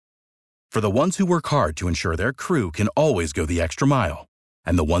For the ones who work hard to ensure their crew can always go the extra mile,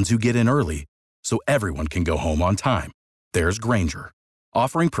 and the ones who get in early so everyone can go home on time, there's Grainger,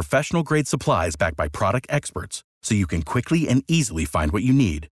 offering professional-grade supplies backed by product experts so you can quickly and easily find what you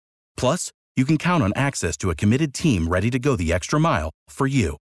need. Plus, you can count on access to a committed team ready to go the extra mile for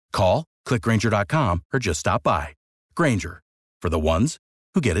you. Call, click Grainger.com, or just stop by. Grainger, for the ones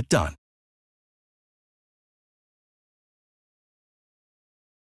who get it done.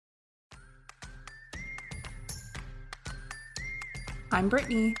 I'm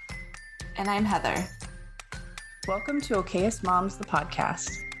Brittany. And I'm Heather. Welcome to Okayest Moms, the podcast.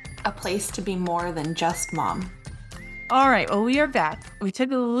 A place to be more than just mom. All right, well, we are back. We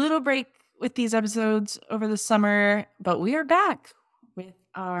took a little break with these episodes over the summer, but we are back with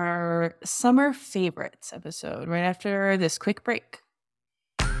our summer favorites episode right after this quick break.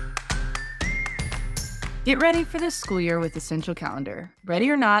 Get ready for the school year with Essential Calendar.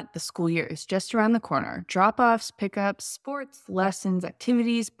 Ready or not, the school year is just around the corner. Drop-offs, pickups, sports, lessons,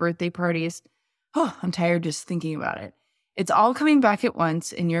 activities, birthday parties. Oh, I'm tired just thinking about it. It's all coming back at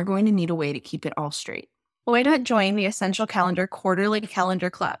once, and you're going to need a way to keep it all straight. Why not join the Essential Calendar Quarterly Calendar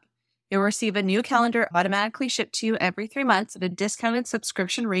Club? You'll receive a new calendar automatically shipped to you every 3 months at a discounted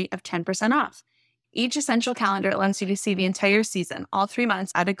subscription rate of 10% off. Each Essential Calendar allows you to see the entire season, all 3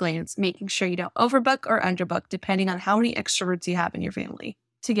 months at a glance, making sure you don't overbook or underbook depending on how many extroverts you have in your family.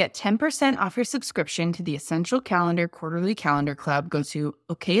 To get 10% off your subscription to the Essential Calendar Quarterly Calendar Club, go to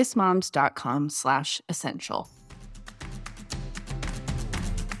okayestmoms.com/essential.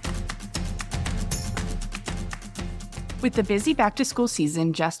 With the busy back-to-school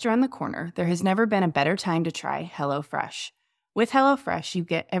season just around the corner, there has never been a better time to try HelloFresh. With HelloFresh, you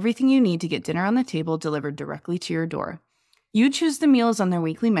get everything you need to get dinner on the table delivered directly to your door. You choose the meals on their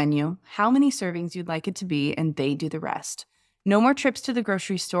weekly menu, how many servings you'd like it to be, and they do the rest. No more trips to the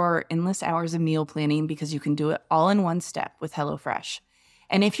grocery store or endless hours of meal planning because you can do it all in one step with HelloFresh.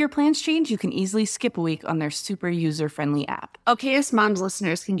 And if your plans change, you can easily skip a week on their super user-friendly app. Okayest Moms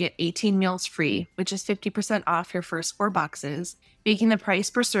listeners can get 18 meals free, which is 50% off your first 4 boxes, making the price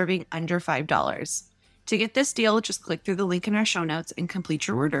per serving under $5. To get this deal, just click through the link in our show notes and complete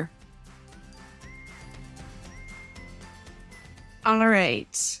your order. All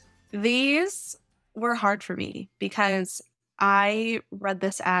right. These were hard for me because I read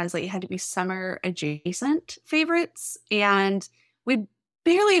this as like it had to be summer adjacent favorites, and we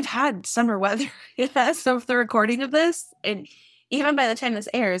barely have had summer weather as of the recording of this. And even by the time this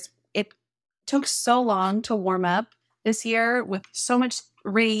airs, it took so long to warm up this year with so much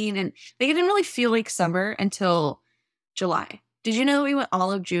rain, and they didn't really feel like summer until July. Did you know that we went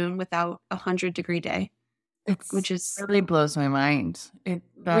all of June without a 100-degree day? Which is really blows my mind.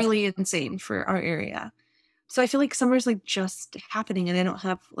 Really insane for our area. So I feel like summer's like just happening, and I don't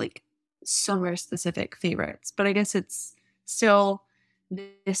have like summer specific favorites, but I guess it's still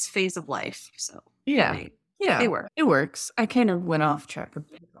this phase of life. So yeah, they were. It works. I kind of went off track of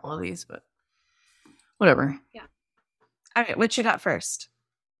all of these, but whatever. Yeah. All right, what you got first?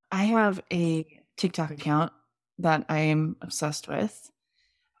 I have a TikTok account that I am obsessed with.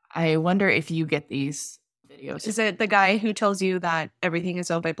 I wonder if you get these videos. Is it the guy who tells you that everything is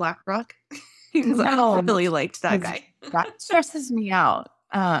owned by BlackRock? I really liked that guy. That stresses me out.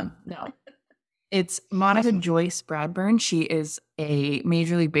 No. It's Monica Joyce Bradburn. She is a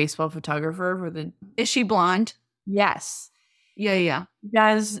Major League Baseball photographer for the... Is she blonde? Yes. Yeah.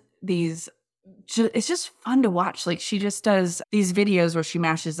 Does these... It's just fun to watch. Like, she just does these videos where she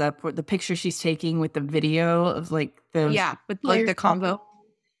mashes up the picture she's taking with the video of like the... Yeah, with like the combo.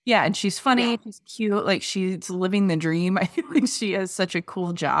 Yeah, and she's funny. Yeah. She's cute. Like, she's living the dream. I feel like she has such a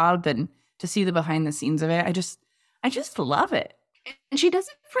cool job, and to see the behind the scenes of it, I just love it. And she does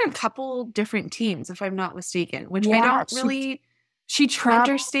it for a couple different teams, if I'm not mistaken, which I don't really she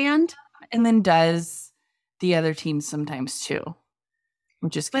understand. And then does the other teams sometimes too,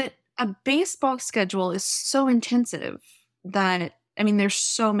 which is... But a baseball schedule is so intensive that, I mean, there's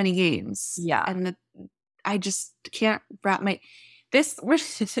so many games. Yeah. And I just can't wrap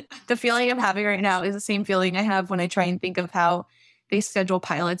the feeling I'm having right now is the same feeling I have when I try and think of how they schedule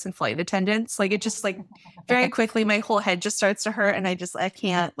pilots and flight attendants. Like, it just like very quickly, my whole head just starts to hurt, and I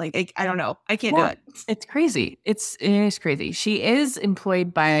can't, like, I don't know. I can't do it. It's crazy. It is crazy. She is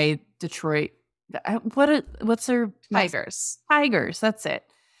employed by Detroit. What's her... Tigers. That's it.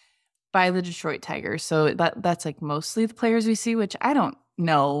 By the Detroit Tigers. So that's like mostly the players we see, which I don't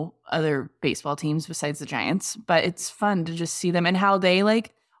know other baseball teams besides the Giants, but it's fun to just see them and how they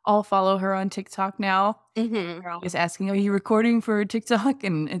like all follow her on TikTok now. They're always asking, are you recording for TikTok?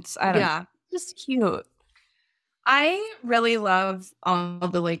 And it's, I don't know, just cute. I really love all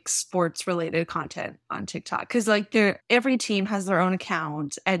the like sports related content on TikTok because like every team has their own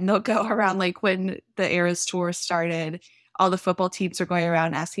account and they'll go around like when the Eras tour started, all the football teams are going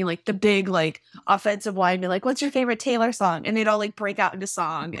around asking like the big like offensive linemen like, what's your favorite Taylor song? And they'd all like break out into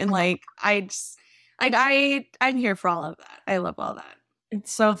song and like I'm here for all of that. I love all that.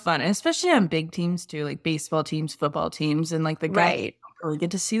 It's so fun, especially on big teams too, like baseball teams, football teams, and like the guys you Right. don't really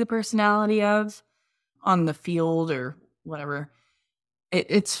get to see the personality of on the field or whatever.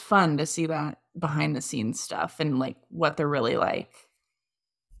 It's fun to see that behind the scenes stuff and like what they're really like.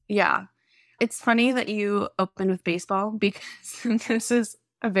 Yeah. It's funny that you opened with baseball because this is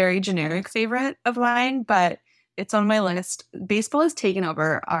a very generic favorite of mine, but it's on my list. Baseball has taken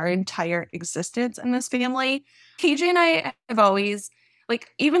over our entire existence in this family. KJ and I have always, like,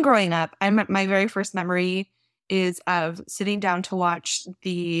 even growing up, my very first memory is of sitting down to watch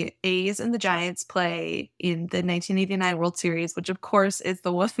the A's and the Giants play in the 1989 World Series, which of course is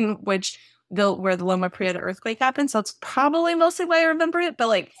the one where the Loma Prieta earthquake happened. So it's probably mostly why I remember it. But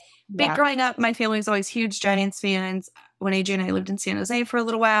like, big growing up, my family was always huge Giants fans. When AJ and I lived in San Jose for a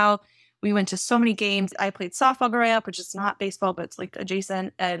little while, we went to so many games. I played softball growing up, which is not baseball, but it's like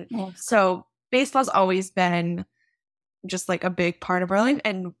adjacent. And so baseball's always been just like a big part of our life.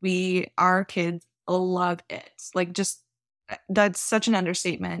 And our kids love it. Like just, that's such an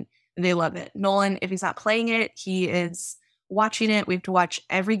understatement. They love it. Nolan, if he's not playing it, he is watching it. We have to watch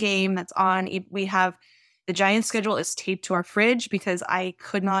every game that's on. We have the Giants schedule is taped to our fridge because I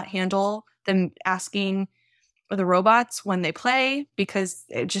could not handle them asking the robots when they play because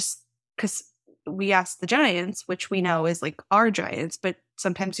we ask the Giants, which we know is like our Giants, but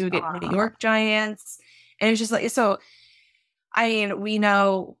sometimes we would get New York Giants. And it's just like, so, I mean, we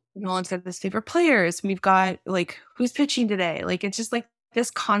know Nolan's got his favorite players. We've got like, who's pitching today? Like, it's just like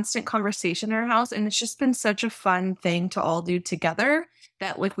this constant conversation in our house. And it's just been such a fun thing to all do together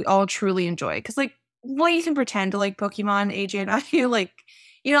that like we all truly enjoy. Cause like, well, you can pretend to like Pokemon, AJ and I, like,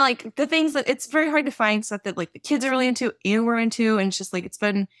 you know, like the things that it's very hard to find stuff that like the kids are really into and we're into. And it's just like, it's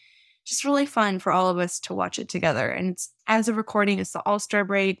been just really fun for all of us to watch it together. And it's, as of recording, it's the All-Star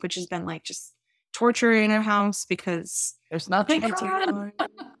break, which has been like just torture in our house because there's nothing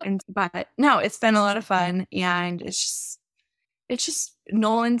but no, it's been a lot of fun. And it's just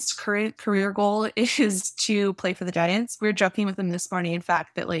Nolan's career goal is to play for the Giants. We were joking with him this morning, in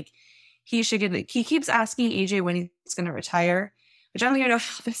fact, that like, he keeps asking AJ when he's going to retire, which I don't even know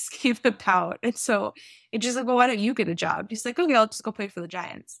how this came about. And so it's just like, well, why don't you get a job? He's like, okay, I'll just go play for the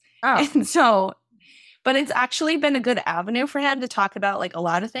Giants. Oh. And so, but it's actually been a good avenue for him to talk about like a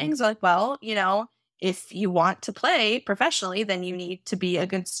lot of things. Like, well, you know, if you want to play professionally, then you need to be a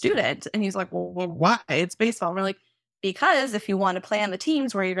good student. And he's like, well why? It's baseball. And we're like, because if you want to play on the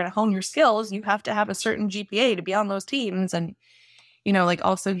teams where you're going to hone your skills, you have to have a certain GPA to be on those teams. And you know, like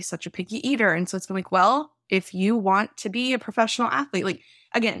also he's such a picky eater. And so it's been like, well, if you want to be a professional athlete, like,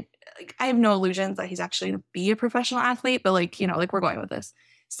 again, like, I have no illusions that he's actually going to be a professional athlete, but like, you know, like we're going with this.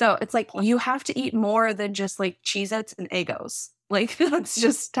 So it's like, you have to eat more than just like Cheez-Its and Eggos. Like, that's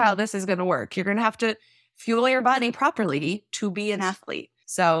just how this is going to work. You're going to have to fuel your body properly to be an athlete.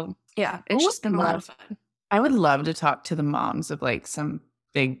 So yeah, it's just been a lot of fun. I would love to talk to the moms of like some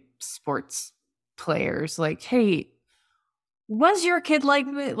big sports players. Like, hey, was your kid like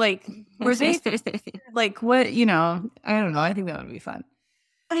were they like what, you know, I don't know. I think that would be fun.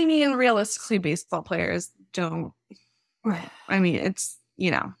 I mean, realistically, baseball players don't. I mean, it's,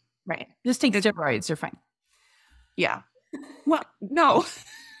 you know, right. Just take steroids, you're fine. Yeah. Well, no.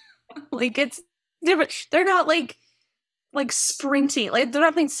 Like it's different. They're not like sprinting. Like they're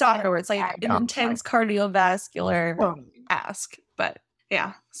not playing soccer where it's like an intense cardiovascular ask. But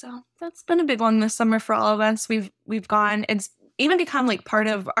yeah, so that's been a big one this summer for all of us. We've gone. It's even become like part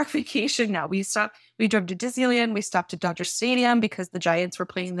of our vacation now. We drove to Disneyland. We stopped at Dodger Stadium because the Giants were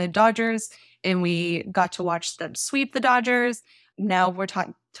playing the Dodgers, and we got to watch them sweep the Dodgers. Now we're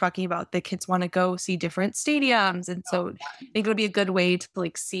talking about the kids want to go see different stadiums, and so I think it'll be a good way to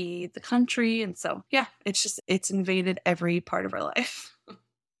like see the country. And so yeah, it's invaded every part of our life.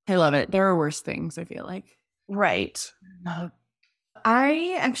 I love it. There are worse things, I feel like. Right.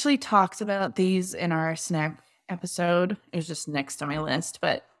 I actually talked about these in our snack episode. It was just next on my list,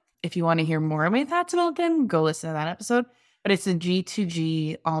 but if you want to hear more of my thoughts about them, go listen to that episode. But it's the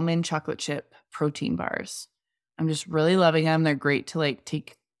G2G almond chocolate chip protein bars. I'm just really loving them. They're great to like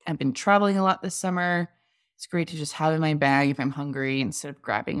take. I've been traveling a lot this summer. It's great to just have in my bag if I'm hungry instead of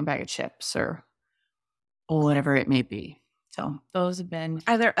grabbing a bag of chips or whatever it may be. So those have been.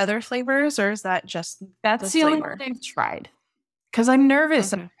 Are there other flavors, or is that just that's the only one I've tried? Because I'm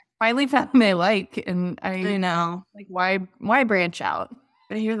nervous. Okay. finally found something I like, and I know. like, why branch out?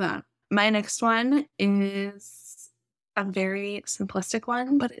 I hear that. My next one is a very simplistic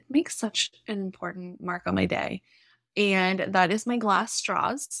one, but it makes such an important mark on my day. And that is my glass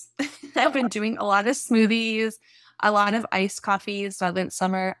straws. I've been doing a lot of smoothies, a lot of iced coffees this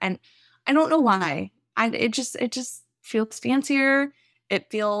summer, and I don't know why. It just feels fancier. It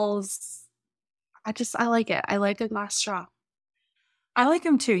feels I like it. I like a glass straw. I like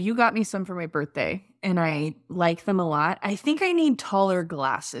them too. You got me some for my birthday, and I like them a lot. I think I need taller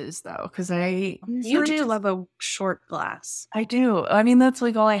glasses though, because You do love a short glass. I do. I mean, that's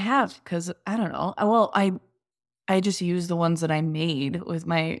like all I have because I don't know. Well, I just use the ones that I made with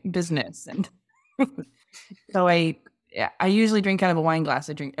my business, and so I usually drink out of a wine glass.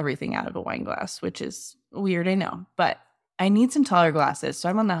 I drink everything out of a wine glass, which is weird, I know, but I need some taller glasses, so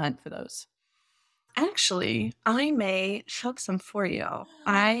I'm on the hunt for those. Actually, I may have some for you.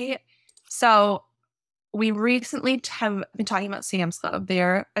 So we recently have been talking about Sam's Club.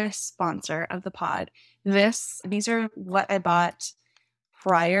 They're a sponsor of the pod. These are what I bought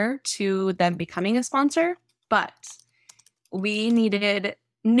prior to them becoming a sponsor, but we needed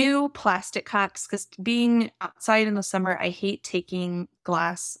new plastic cups because being outside in the summer, I hate taking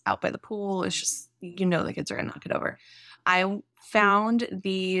glass out by the pool. It's just, the kids are going to knock it over. I found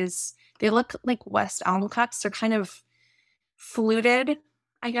these, they look like West Elm cups. They're kind of fluted,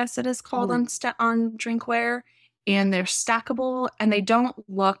 I guess it is called on drinkware, and they're stackable, and they don't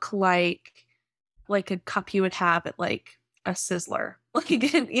look like a cup you would have at like a Sizzler.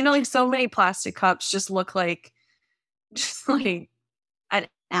 Like so many plastic cups just look like an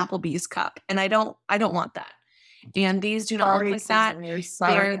Applebee's cup, and I don't want that. And these do not look like that. They're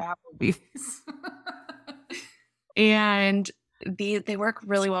Applebee's. And they work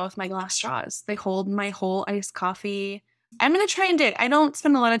really well with my glass straws. They hold my whole iced coffee. I'm going to try and dig. I don't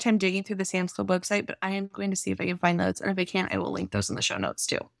spend a lot of time digging through the Sam's Club website, but I am going to see if I can find those. And if I can't, I will link those in the show notes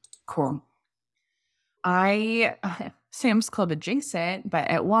too. Cool. Sam's Club adjacent, but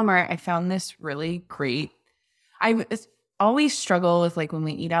at Walmart, I found this really great. I always struggle with like when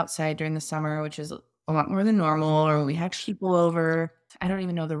we eat outside during the summer, which is a lot more than normal, or when we have people over. I don't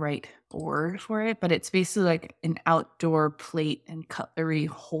even know the right word for it, but it's basically like an outdoor plate and cutlery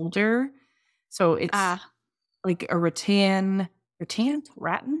holder. So it's like a rattan?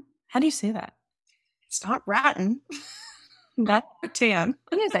 How do you say that? It's not rattan. Not rattan.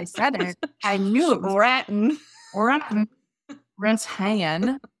 As soon as I said it, I knew it was rattan. Rattan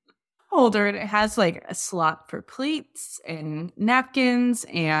holder. And it has like a slot for plates and napkins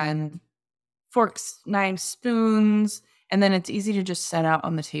and forks, knives, spoons. And then it's easy to just set out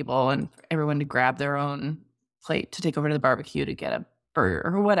on the table and for everyone to grab their own plate to take over to the barbecue to get a burger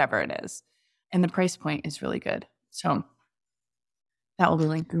or whatever it is. And the price point is really good. So that will be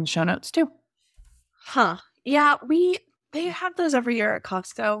linked in the show notes too. Huh. Yeah, they have those every year at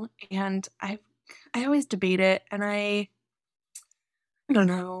Costco, and I always debate it, and I don't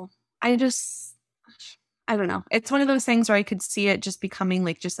know. I don't know. It's one of those things where I could see it just becoming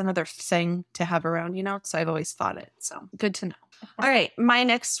like just another thing to have around, So I've always thought it. So good to know. All right. My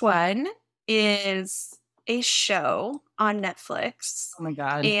next one is a show on Netflix. Oh my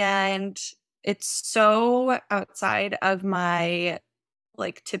God. And it's so outside of my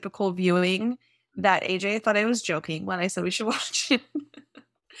like typical viewing that AJ thought I was joking when I said we should watch it.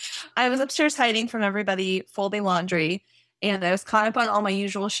 I was upstairs hiding from everybody, folding laundry, and I was caught up on all my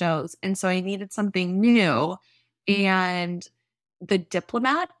usual shows. And so I needed something new. And The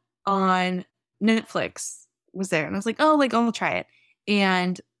Diplomat on Netflix was there. And I was like, I'll try it.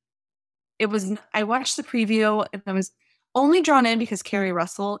 And I watched the preview, and I was only drawn in because Carrie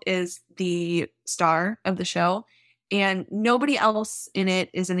Russell is the star of the show. And nobody else in it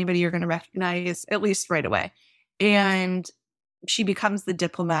is anybody you're going to recognize, at least right away. And she becomes the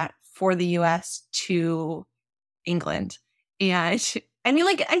diplomat for the U.S. to England. And I mean,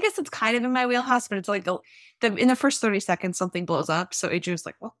 like, I guess it's kind of in my wheelhouse, but it's like in the first 30 seconds, something blows up. So AJ was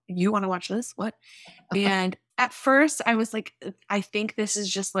like, well, you want to watch this? What? And at first I was like, I think this is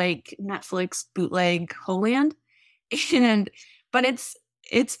just like Netflix bootleg Homeland. But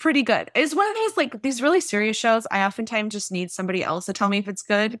it's pretty good. It's one of those, like, these really serious shows. I oftentimes just need somebody else to tell me if it's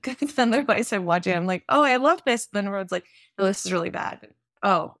good. Because then otherwise I watch it, I'm like, oh, I love this. Then everyone's like, no, this is really bad.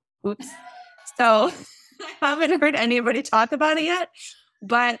 Oh, oops. So I haven't heard anybody talk about it yet,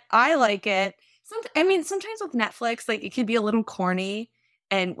 but I like it. Sometimes with Netflix, like, it can be a little corny,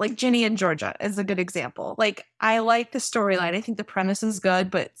 and like Ginny and Georgia is a good example. Like, I like the storyline. I think the premise is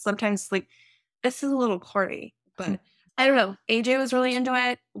good, but sometimes like this is a little corny. But I don't know. AJ was really into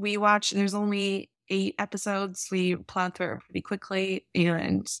it. We watched. There's only 8 episodes. We plowed through it pretty quickly,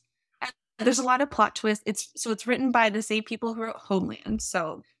 and There's a lot of plot twists. It's written by the same people who wrote Homeland,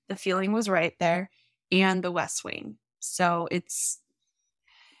 so the feeling was right there, and The West Wing. So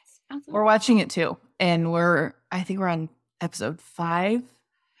We're watching it too, and I think we're on episode 5.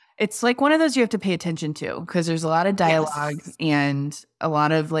 It's like one of those you have to pay attention to because there's a lot of dialogue and a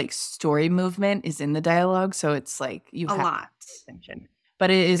lot of like story movement is in the dialogue. So it's like you have lot to pay attention.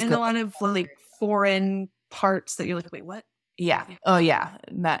 But it is and good. a lot of like foreign parts that you're like, wait, what? Yeah. Oh yeah.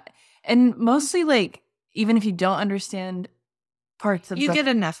 That and mostly like even if you don't understand parts of you get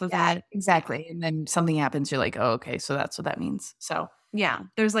enough of that. Exactly. And then something happens, you're like, oh, okay, so that's what that means. So yeah.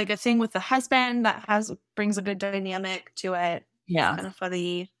 There's like a thing with the husband that brings a good dynamic to it. Yeah. Kind of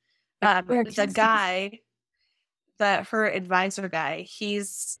funny. The guy, her advisor guy,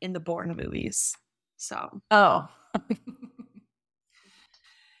 he's in the Bourne movies. So. Oh.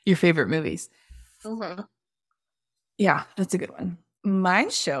 Your favorite movies. Mm-hmm. Yeah, that's a good one. My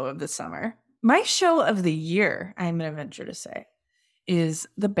show of the summer, my show of the year, I'm going to venture to say, is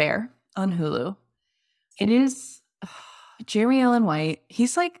The Bear on Hulu. It is Jeremy Allen White.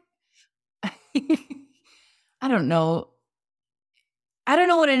 He's like, I don't know. I don't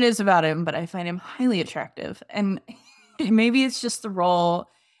know what it is about him, but I find him highly attractive. And maybe it's just the role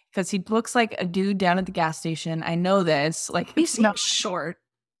because he looks like a dude down at the gas station. I know this. Like he's not short.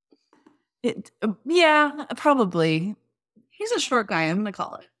 Yeah, probably. He's a short guy. I'm gonna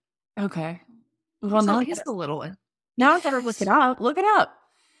call it. Okay. Well, he's the little one. Now I gotta look it up. Look it up.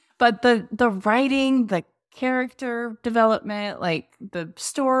 But the writing, the character development, like the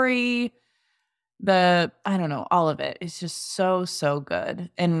story, I don't know, all of it is just so good.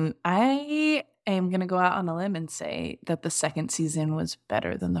 And I am gonna go out on a limb and say that the second season was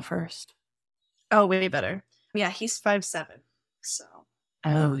better than the first. Oh, way better. Yeah, he's 5'7". So.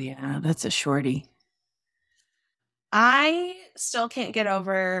 Oh yeah, that's a shorty. I still can't get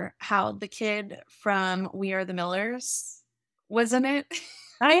over how the kid from We Are the Millers was in it.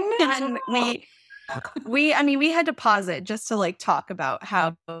 I know. And we had to pause it just to like talk about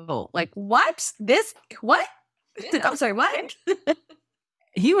how like what? I'm sorry, what?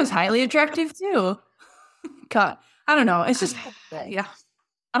 He was highly attractive too. God, I don't know. It's just yeah.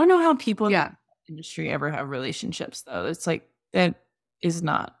 I don't know how people in the industry ever have relationships though. It's like it is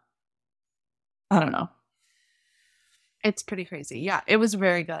not. I don't know. It's pretty crazy. Yeah, it was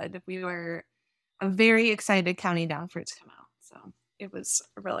very good. We were very excited counting down for it to come out. So it was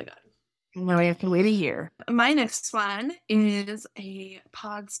really good. No, we have to wait a year. My next one is a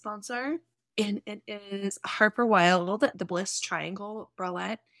pod sponsor, and it is Harper Wilde, the Bliss Triangle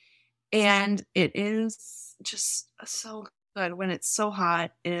Bralette. And it is just so good when it's so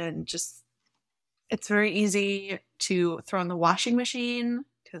hot and just, it's very easy to throw in the washing machine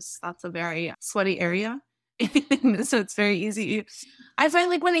because that's a very sweaty area. So it's very easy. I find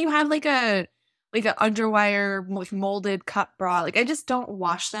like when you have like an underwire like molded cut bra, like I just don't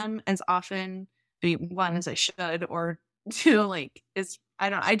wash them as often. One as I should, or two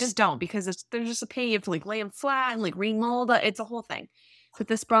I just don't because there's just a pain. You have to like lay them flat and like remold it. It's a whole thing. But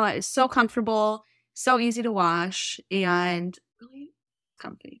this bra is so comfortable, so easy to wash, and really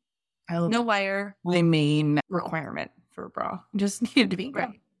comfy. No wire. My main requirement for a bra just needed to be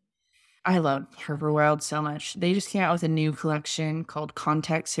right. I love Harper Wilde so much. They just came out with a new collection called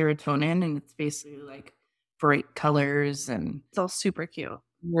Contact Serotonin, and it's basically like bright colors and it's all super cute.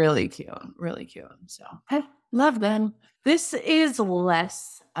 Really cute. Really cute. So I love them. This is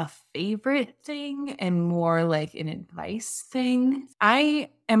less a favorite thing and more like an advice thing.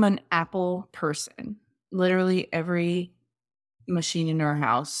 I am an Apple person. Literally every machine in our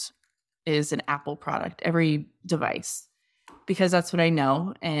house is an Apple product, every device. Because that's what I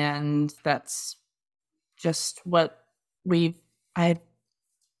know, and that's just what I've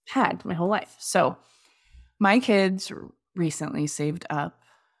had my whole life. So my kids recently saved up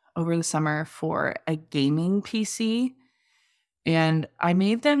over the summer for a gaming PC, and I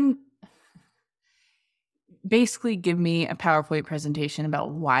made them basically give me a PowerPoint presentation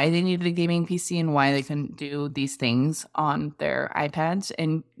about why they needed a gaming PC and why they couldn't do these things on their iPads.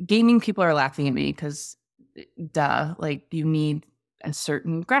 And gaming people are laughing at me because duh, like you need a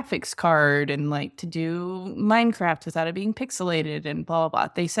certain graphics card and like to do Minecraft without it being pixelated and blah, blah,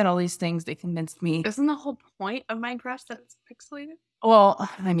 blah. They said all these things. They convinced me. Isn't the whole point of Minecraft that it's pixelated? Well,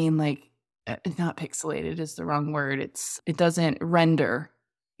 I mean, like not pixelated is the wrong word. It doesn't render.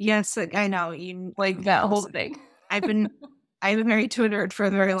 Yes, I know. You like that whole thing. I've been married to a nerd for a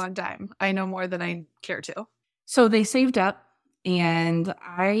very long time. I know more than I care to. So they saved up and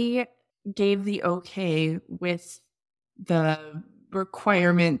I gave the okay with the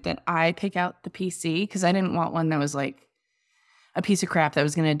requirement that I pick out the PC because I didn't want one that was like a piece of crap that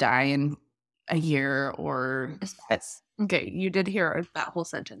was going to die in a year or Yes. Okay, you did hear that whole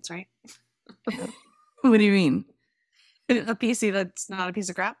sentence, right? what do you mean? A PC that's not a piece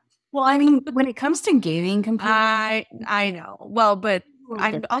of crap. Well, I mean, when it comes to gaming computers, I know. Well, but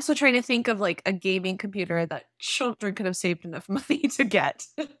I'm also trying to think of like a gaming computer that children could have saved enough money to get.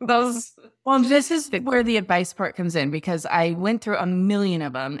 Those. well, this is where the advice part comes in because I went through a million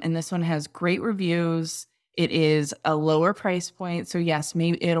of them and this one has great reviews. It is a lower price point. So yes,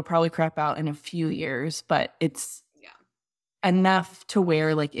 maybe it'll probably crap out in a few years, but it's enough to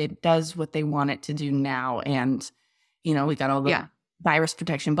where like it does what they want it to do now. And, you know, we got all the virus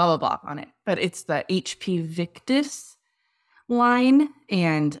protection, blah, blah, blah on it. But it's the HP Victus line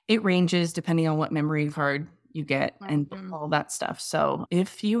and it ranges depending on what memory card you get and all that stuff. So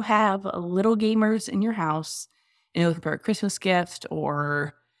if you have little gamers in your house and you're looking for a Christmas gift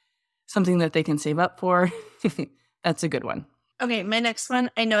or something that they can save up for, that's a good one. Okay, my next one,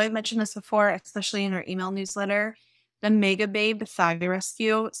 I know I've mentioned this before, especially in our email newsletter, the Mega Babe Thigh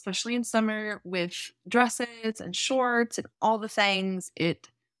Rescue, especially in summer with dresses and shorts and all the things, it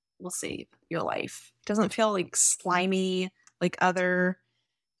will save your life. It doesn't feel like slimy, like other,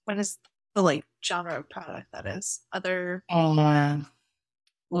 what is the like genre of product that is? Other,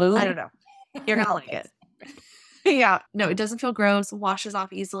 Lube? I don't know. You're going to like it. Yeah, no, it doesn't feel gross, washes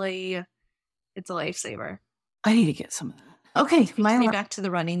off easily. It's a lifesaver. I need to get some of that. Okay. Back to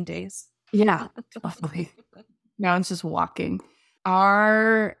the running days. Yeah, definitely. Now it's just walking.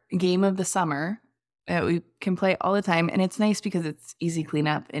 Our game of the summer that we can play all the time, and it's nice because it's easy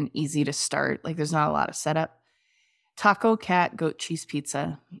cleanup and easy to start. Like there's not a lot of setup. Taco Cat Goat Cheese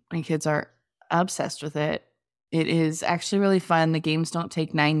Pizza. My kids are obsessed with it. It is actually really fun. The games don't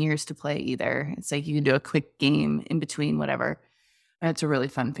take 9 years to play either. It's like you can do a quick game in between whatever. And it's a really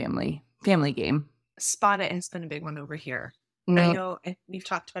fun family game. Spot It has been a big one over here. I know we've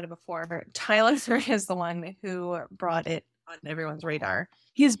talked about it before. Tyler is the one who brought it on everyone's radar.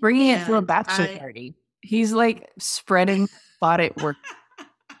 He's bringing it to a bachelor party. He's like spreading Spot It work.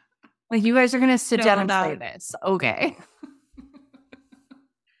 Like you guys are going to sit down and play this. Okay.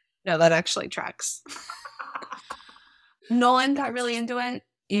 No, that actually tracks. Nolan got really into it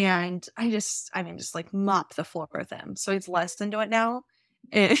and I just like mop the floor with him. So he's less into it now.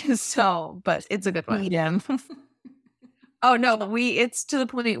 But it's a good one. Eat him. Oh no, it's to the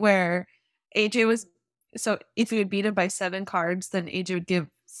point where AJ was, so if you would beat him by 7 cards, then AJ would give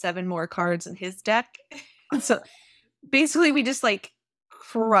 7 more cards in his deck. So basically we just like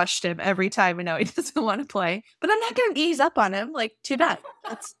crushed him every time and now he doesn't want to play. But I'm not gonna ease up on him, like too bad.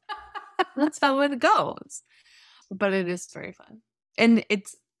 That's how it goes. But it is very fun. And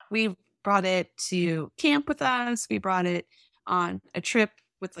we brought it to camp with us. We brought it on a trip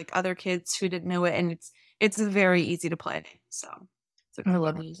with like other kids who didn't know it. And it's very easy to play. So I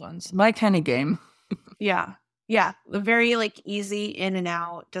love these ones. My kind of game. Yeah. Yeah. Very like easy in and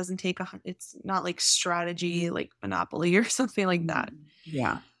out. Doesn't take it's not like strategy, like Monopoly or something like that.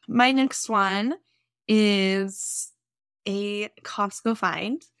 Yeah. My next one is a Costco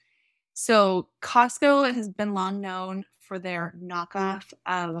find. So Costco has been long known for their knockoff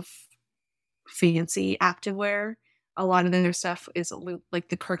of fancy activewear. A lot of their stuff is like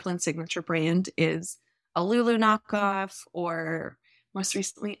the Kirkland signature brand is a Lulu knockoff or most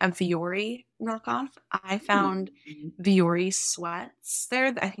recently a Viore knockoff. I found Viore sweats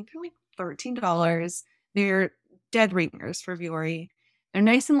there. I think they're like $13. They're dead ringers for Viore. They're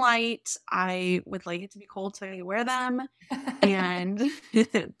nice and light. I would like it to be cold so I can wear them. And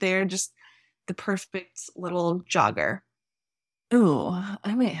they're just the perfect little jogger. Ooh,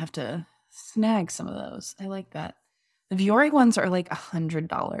 I might have to snag some of those. I like that. The Viore ones are like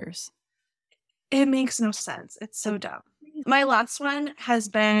 $100. It makes no sense. It's so dumb. My last one has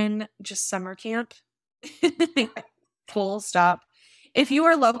been just summer camp. Full stop. If you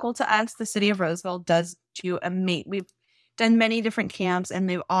are local to us, the city of Roseville does do we've done many different camps and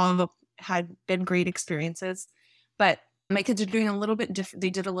they've all been great experiences. But my kids are doing a little bit different. They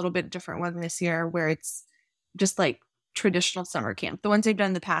did a little bit different one this year where it's just like traditional summer camp. The ones they've done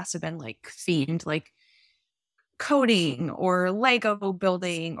in the past have been like themed, like coding or Lego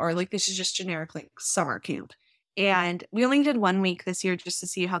building, or like this is just generic like summer camp. And we only did 1 week this year just to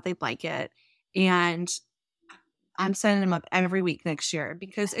see how they like it. And I'm sending them up every week next year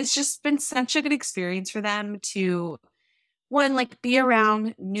because it's just been such a good experience for them to, one, like be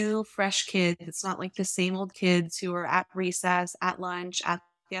around new, fresh kids. It's not like the same old kids who are at recess, at lunch, at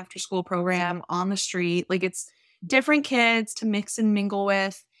the after school program, on the street. Like it's different kids to mix and mingle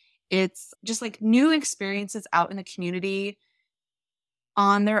with. It's just like new experiences out in the community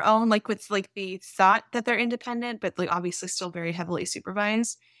on their own, like with like the thought that they're independent, but like obviously still very heavily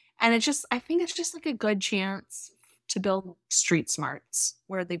supervised. And I think it's just like a good chance to build street smarts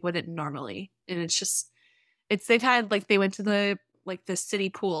where they wouldn't normally. And they've had like, they went to the city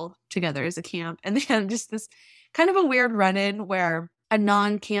pool together as a camp. And they had just this kind of a weird run-in where a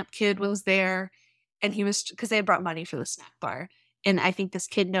non-camp kid was there, and because they had brought money for the snack bar. And I think this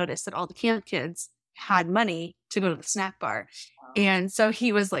kid noticed that all the camp kids had money to go to the snack bar. And so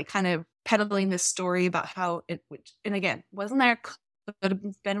he was like kind of peddling this story about how it would, and again, wasn't there, could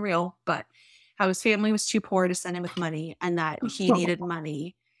have been real, but how his family was too poor to send him with money and that he needed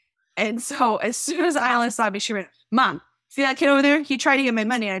money. And so as soon as Isla saw me, she went, "Mom, see that kid over there? He tried to get my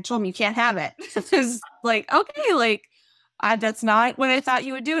money. And I told him you can't have it." It was like, okay, like, that's not what I thought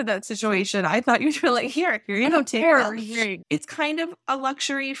you would do in that situation. I thought you'd be like, here you go, take it. It's kind of a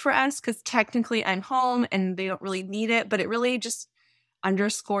luxury for us because technically I'm home and they don't really need it, but it really just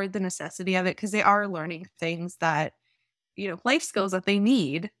underscored the necessity of it because they are learning things that, life skills that they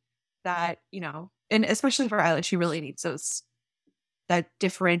need that, and especially for Isla, she really needs that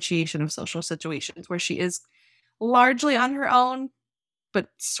differentiation of social situations where she is largely on her own, but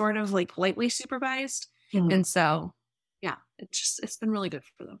sort of like lightly supervised. Mm-hmm. And so, yeah, it's been really good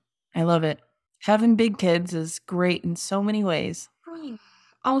for them. I love it. Having big kids is great in so many ways.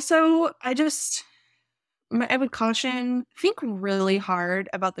 Also, I would caution, think really hard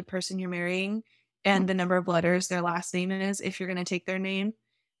about the person you're marrying and the number of letters their last name is if you're going to take their name.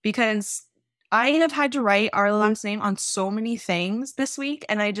 Because I have had to write our last name on so many things this week,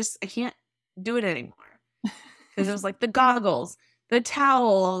 and I can't do it anymore. Because it was like the goggles, the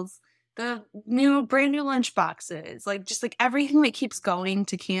towels, the brand new lunch boxes, like just like everything that keeps going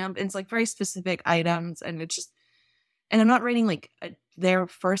to camp. And it's like very specific items. And and I'm not writing like their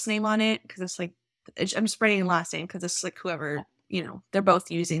first name on it because it's like, I'm just writing last name because it's like whoever, they're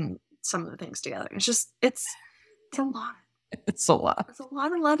both using some of the things together. It's a lot. It's a lot. It's a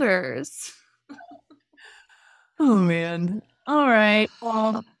lot of letters. Oh, man. All right.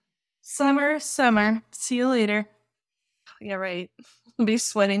 Well, summer. See you later. Yeah, right. I'll be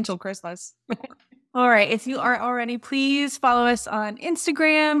sweating till Christmas. All right. If you aren't already, please follow us on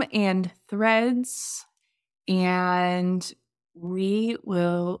Instagram and Threads. And we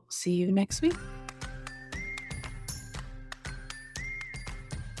will see you next week.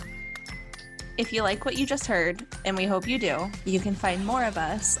 If you like what you just heard, and we hope you do, you can find more of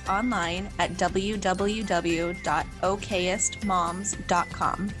us online at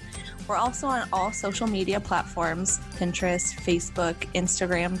www.okayestmoms.com. We're also on all social media platforms, Pinterest, Facebook,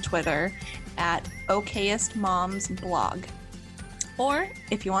 Instagram, Twitter, at Okayest Moms Blog. Or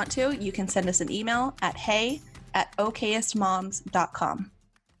if you want to, you can send us an email at hey@okayestmoms.com.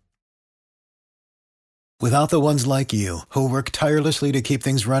 Without the ones like you, who work tirelessly to keep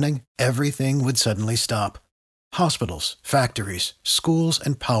things running, everything would suddenly stop. Hospitals, factories, schools,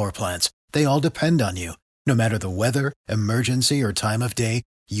 and power plants, they all depend on you. No matter the weather, emergency, or time of day,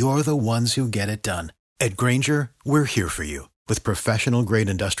 you're the ones who get it done. At Grainger, we're here for you with professional-grade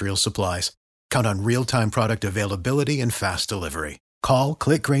industrial supplies. Count on real-time product availability and fast delivery. Call,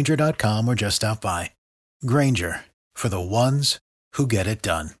 click Grainger.com, or just stop by. Grainger, for the ones who get it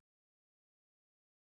done.